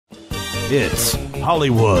It's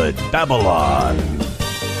Hollywood Babble-On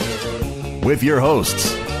with your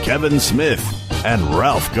hosts, Kevin Smith and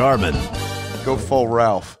Ralph Garman. Go full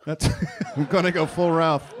Ralph. I'm going to go full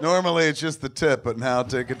Ralph. Normally it's just the tip, but now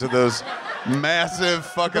take it to those massive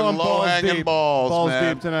fucking Going low-hanging balls, balls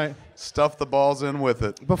man. deep tonight. Stuff the balls in with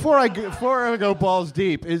it. Before I go balls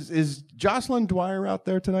deep, is Jocelyn Dwyer out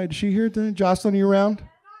there tonight? Is she here tonight? Jocelyn, are you around?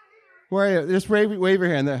 Where are you? Just wave your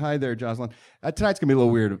hand. Hi there, Jocelyn. Tonight's going to be a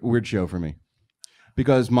little weird show for me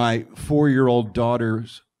because my 4-year-old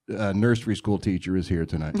daughter's nursery school teacher is here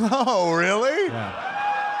tonight. Oh, really? Yeah.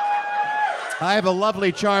 I have a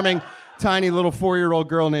lovely, charming, tiny little 4-year-old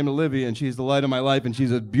girl named Olivia, and she's the light of my life, and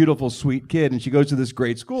she's a beautiful, sweet kid, and she goes to this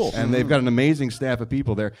great school, and they've got an amazing staff of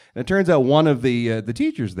people there. And it turns out one of the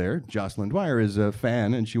teachers there, Jocelyn Dwyer, is a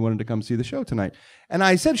fan, and she wanted to come see the show tonight. And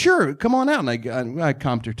I said, sure, come on out. And I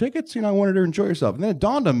comped her tickets. I wanted her to enjoy herself. And then it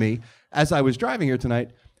dawned on me, as I was driving here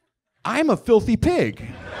tonight, I'm a filthy pig.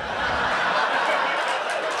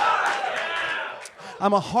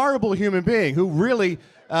 I'm a horrible human being who really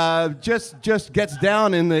just gets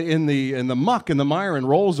down in the muck and the mire and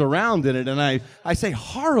rolls around in it, and I say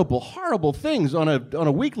horrible things on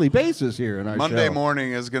a weekly basis here in our Monday show.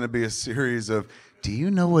 morning is going to be a series of, do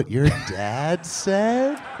you know what your dad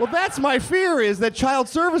said? Well, that's my fear, is that child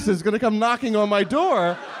services is going to come knocking on my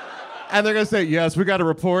door. And they're going to say, yes, we got a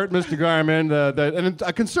report, Mr. Garman, that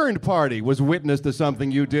a concerned party was witness to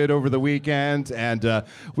something you did over the weekend, and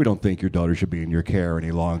we don't think your daughter should be in your care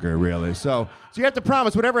any longer, really. So you have to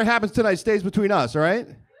promise whatever happens tonight stays between us, all right?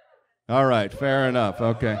 All right, fair enough,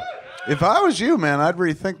 okay. If I was you, man, I'd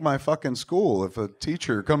rethink my fucking school if a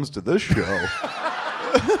teacher comes to this show.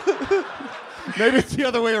 Maybe it's the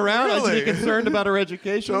other way around. Really? I should be concerned about her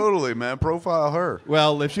education. Totally, man. Profile her.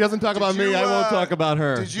 Well, if she doesn't talk about me, I won't talk about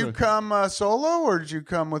her. Did you come solo or did you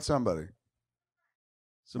come with somebody?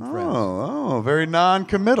 Some friends. Oh, very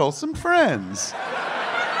non-committal. Some friends.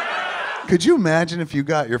 Could you imagine if you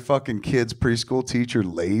got your fucking kid's preschool teacher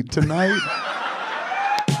laid tonight?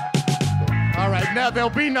 All right, now there'll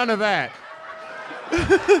be none of that.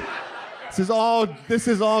 This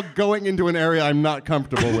is all going into an area I'm not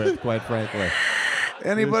comfortable with, quite frankly.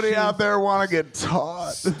 Anybody out there want to get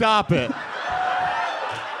taught? Stop it.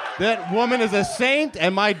 That woman is a saint,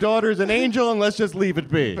 and my daughter's an angel, and let's just leave it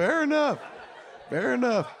be. Fair enough. Fair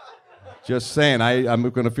enough. Just saying, I'm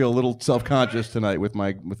going to feel a little self-conscious tonight with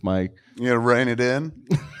my. You gonna rein it in?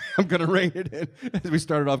 I'm going to rein it in. As we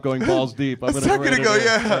started off going balls deep. A second ago,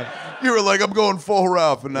 yeah. You were like, I'm going full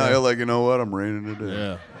Ralph, and now you're like, you know what? I'm reining it in.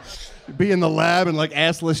 Yeah. Be in the lab and like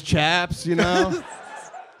assless chaps,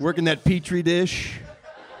 working that petri dish.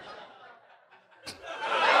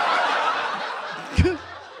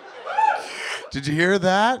 Did you hear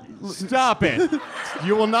that? Stop it.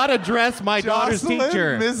 You will not address my daughter's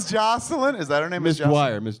teacher. Miss Jocelyn? Is that her name? Miss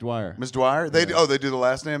Dwyer. Miss Dwyer. Miss Dwyer? They do the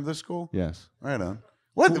last name of the school? Yes. Right on.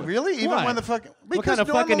 What, really? Even Why? when the fucking... What kind of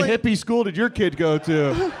fucking hippie school did your kid go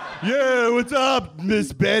to? Yeah, what's up,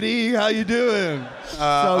 Miss Betty? How you doing?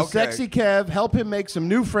 Okay. Sexy Kev, help him make some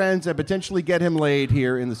new friends and potentially get him laid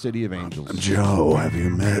here in the City of Angels. Joe, have you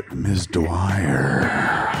met Miss Dwyer?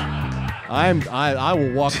 I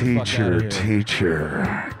will walk the fuck out of here.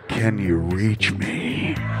 Teacher, can you reach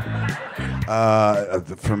me?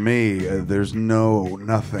 For me, there's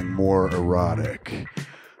nothing more erotic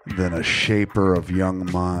than a shaper of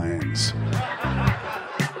young minds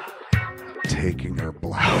taking her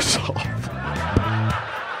blouse off.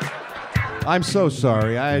 I'm so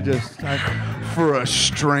sorry. For a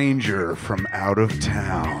stranger from out of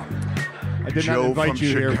town. I did Joe not invite from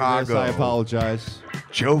you here for this. Chicago. I apologize.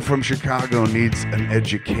 Joe from Chicago needs an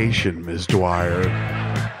education, Ms. Dwyer.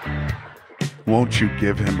 Won't you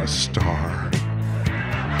give him a star?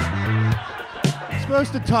 I'm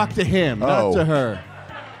supposed to talk to him, not to her.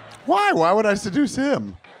 Why? Why would I seduce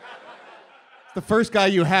him? The first guy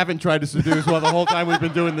you haven't tried to seduce while the whole time we've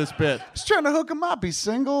been doing this bit. He's trying to hook him up. He's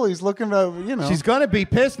single. He's looking to, She's going to be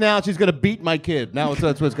pissed now. She's going to beat my kid. Now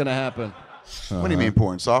that's what's going to happen. What do you mean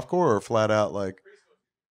porn? Softcore or flat out like...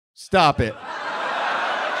 Stop it.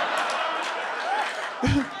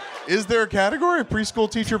 Is there a category of preschool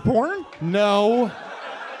teacher porn? No.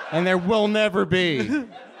 And there will never be.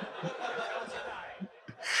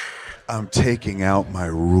 I'm taking out my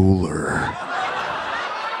ruler.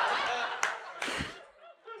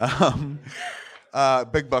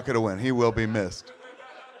 Big bucket of win. He will be missed.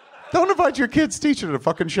 Don't invite your kid's teacher to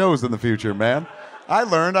fucking shows in the future, man.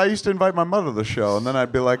 I used to invite my mother to the show, and then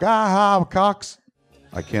I'd be like, Cox.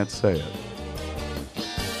 I can't say it.